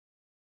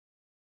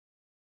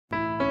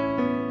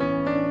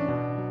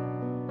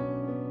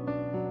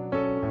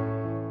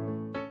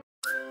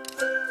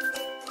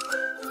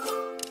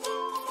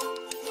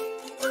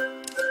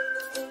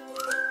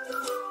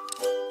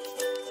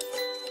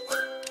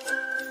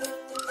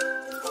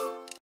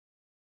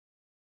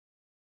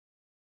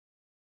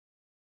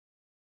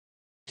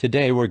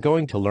Today we're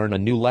going to learn a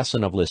new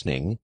lesson of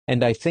listening,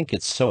 and I think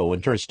it's so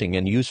interesting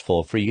and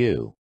useful for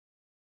you.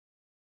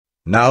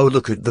 Now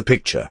look at the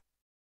picture.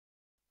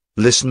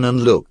 Listen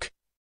and look.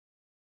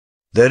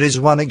 There is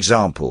one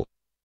example.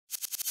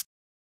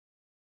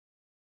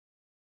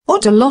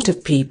 What a lot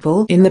of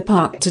people in the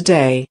park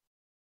today.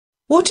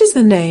 What is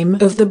the name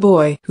of the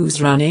boy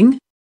who's running?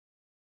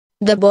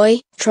 The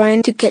boy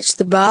trying to catch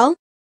the ball?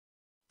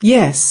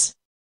 Yes.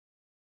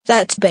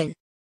 That's Ben.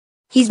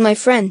 He's my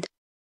friend.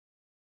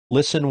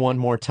 Listen one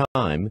more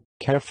time,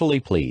 carefully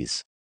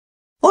please.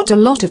 What a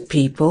lot of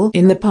people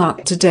in the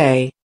park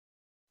today.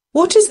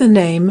 What is the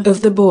name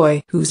of the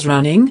boy who's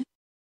running?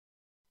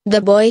 The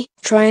boy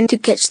trying to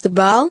catch the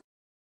ball?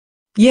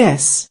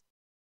 Yes.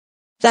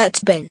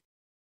 That's Ben.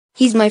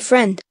 He's my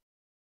friend.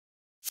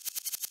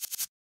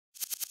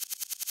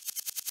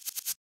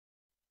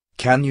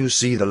 Can you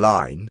see the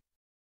line?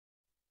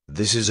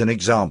 This is an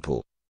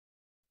example.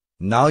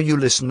 Now you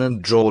listen and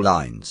draw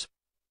lines.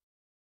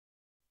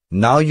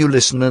 Now you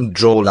listen and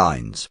draw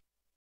lines.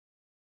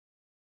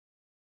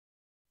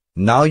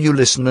 Now you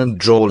listen and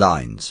draw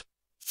lines.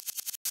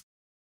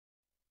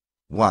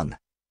 1.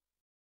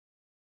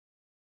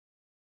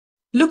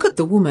 Look at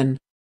the woman.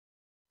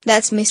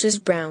 That's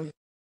Mrs. Brown.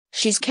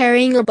 She's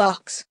carrying a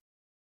box.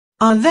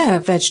 Are there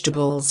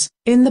vegetables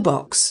in the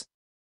box?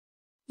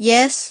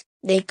 Yes,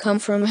 they come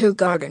from her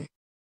garden.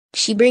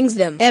 She brings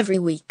them every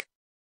week.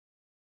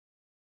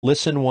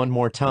 Listen one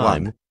more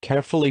time, 1.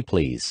 carefully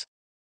please.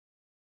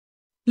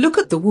 Look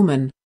at the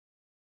woman.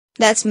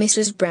 That's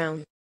Mrs.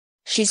 Brown.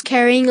 She's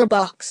carrying a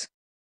box.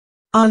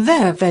 Are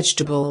there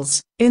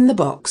vegetables in the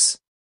box?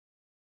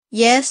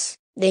 Yes,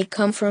 they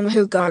come from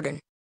her garden.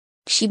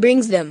 She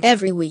brings them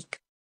every week.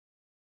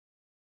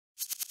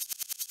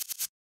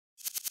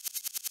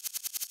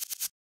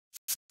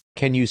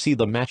 Can you see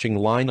the matching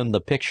line on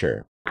the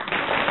picture?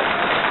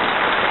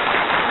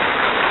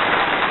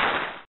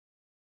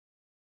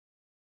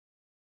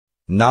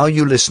 Now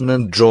you listen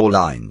and draw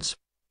lines.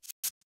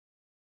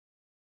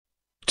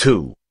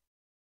 2.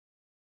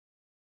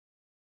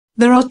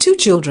 There are two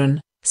children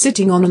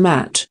sitting on a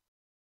mat.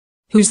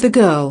 Who's the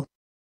girl?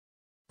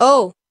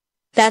 Oh,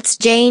 that's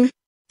Jane,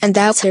 and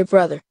that's her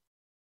brother.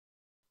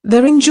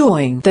 They're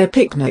enjoying their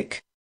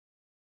picnic.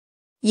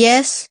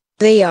 Yes,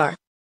 they are.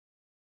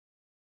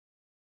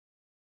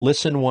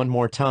 Listen one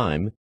more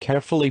time,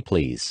 carefully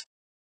please.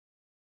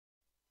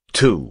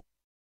 2.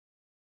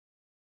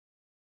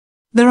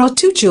 There are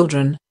two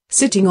children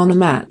sitting on a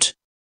mat.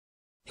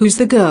 Who's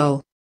the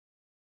girl?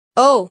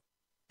 Oh,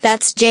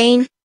 that's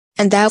Jane,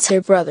 and that's her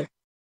brother.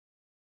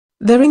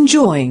 They're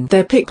enjoying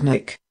their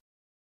picnic.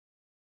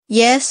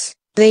 Yes,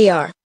 they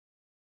are.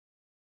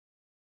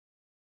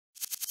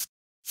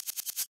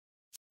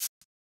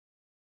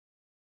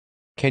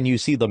 Can you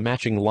see the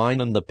matching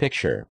line on the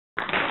picture?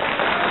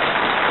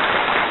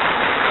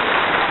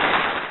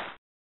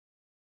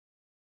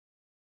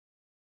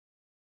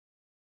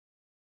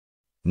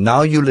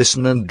 Now you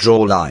listen and draw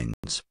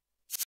lines.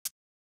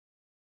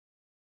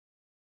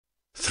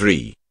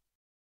 3.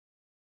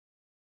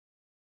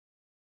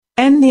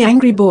 And the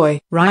angry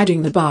boy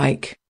riding the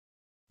bike.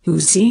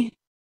 Who's he?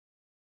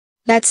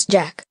 That's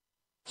Jack.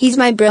 He's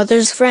my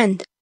brother's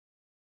friend.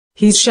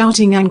 He's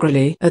shouting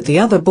angrily at the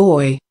other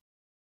boy.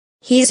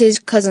 He's his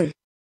cousin.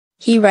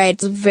 He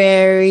rides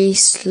very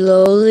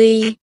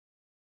slowly.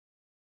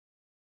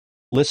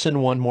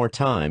 Listen one more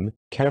time,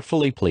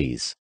 carefully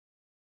please.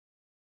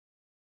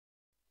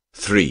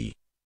 3.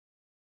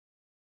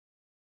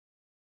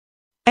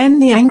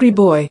 And the angry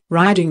boy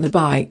riding the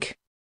bike.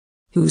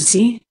 Who's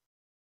he?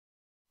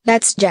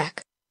 That's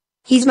Jack.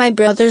 He's my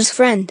brother's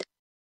friend.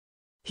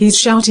 He's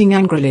shouting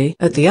angrily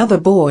at the other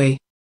boy.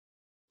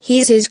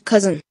 He's his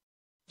cousin.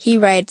 He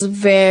rides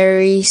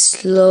very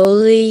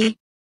slowly.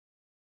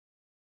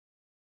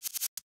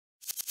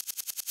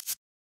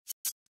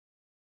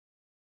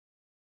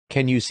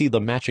 Can you see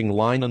the matching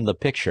line on the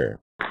picture?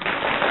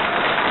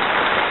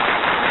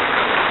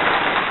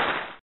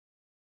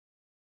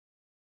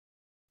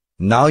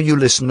 Now you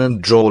listen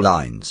and draw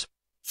lines.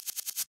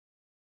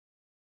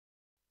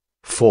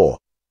 4.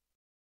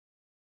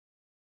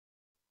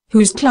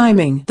 Who's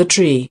climbing the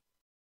tree?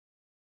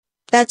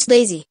 That's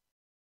Daisy.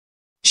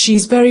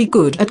 She's very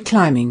good at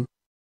climbing.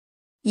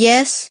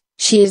 Yes,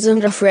 she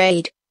isn't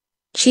afraid.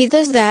 She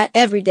does that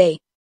every day.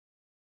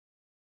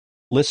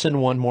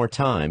 Listen one more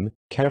time,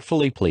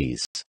 carefully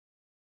please.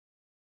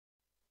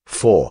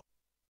 4.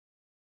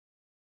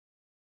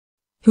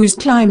 Who's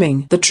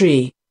climbing the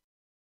tree?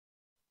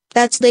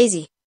 That's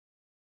Daisy.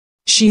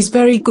 She's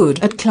very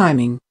good at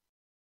climbing.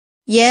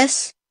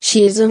 Yes,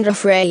 she isn't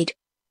afraid.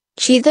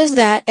 She does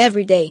that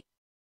every day.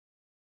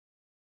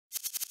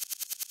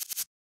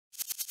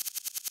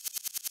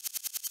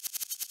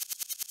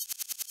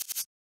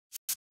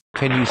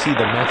 Can you see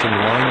the matching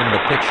line on the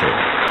picture?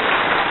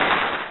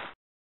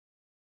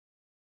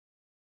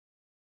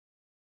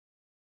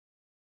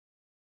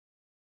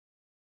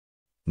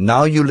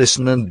 Now you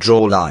listen and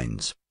draw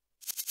lines.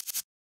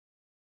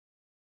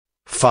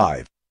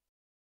 5.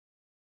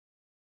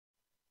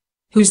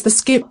 Who's the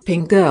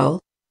skipping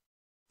girl?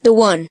 The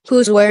one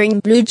who's wearing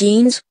blue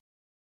jeans?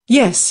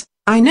 Yes,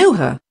 I know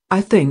her,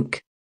 I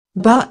think.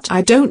 But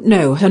I don't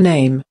know her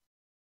name.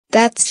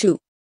 That's two.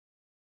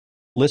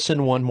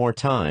 Listen one more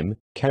time,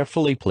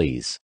 carefully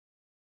please.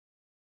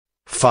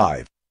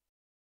 5.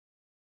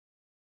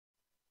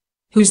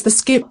 Who's the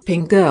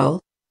skipping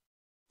girl?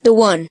 The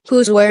one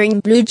who's wearing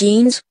blue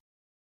jeans?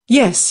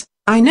 Yes,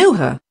 I know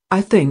her,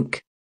 I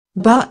think.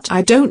 But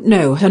I don't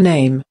know her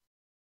name.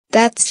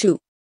 That's two.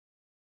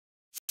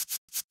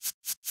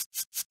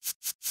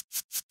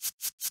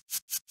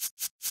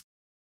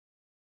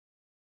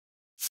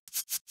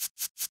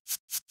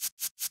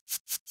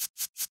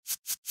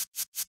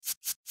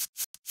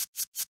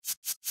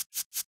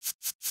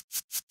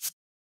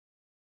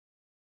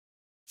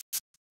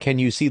 Can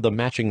you see the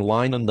matching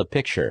line on the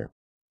picture?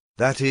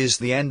 That is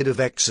the end of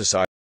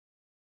exercise.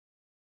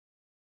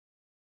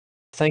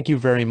 Thank you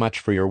very much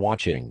for your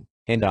watching,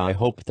 and I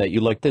hope that you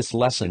liked this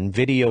lesson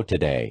video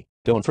today.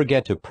 Don't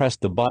forget to press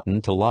the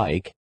button to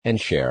like, and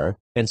share,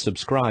 and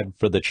subscribe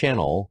for the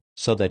channel,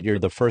 so that you're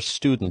the first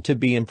student to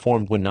be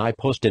informed when I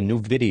post a new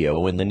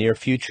video in the near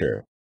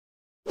future.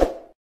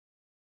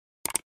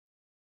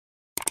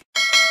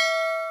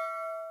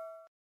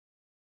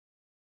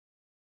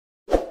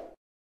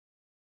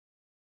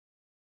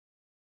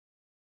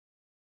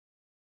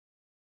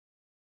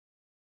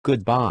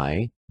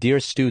 Goodbye, dear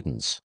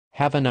students.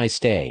 Have a nice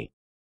day.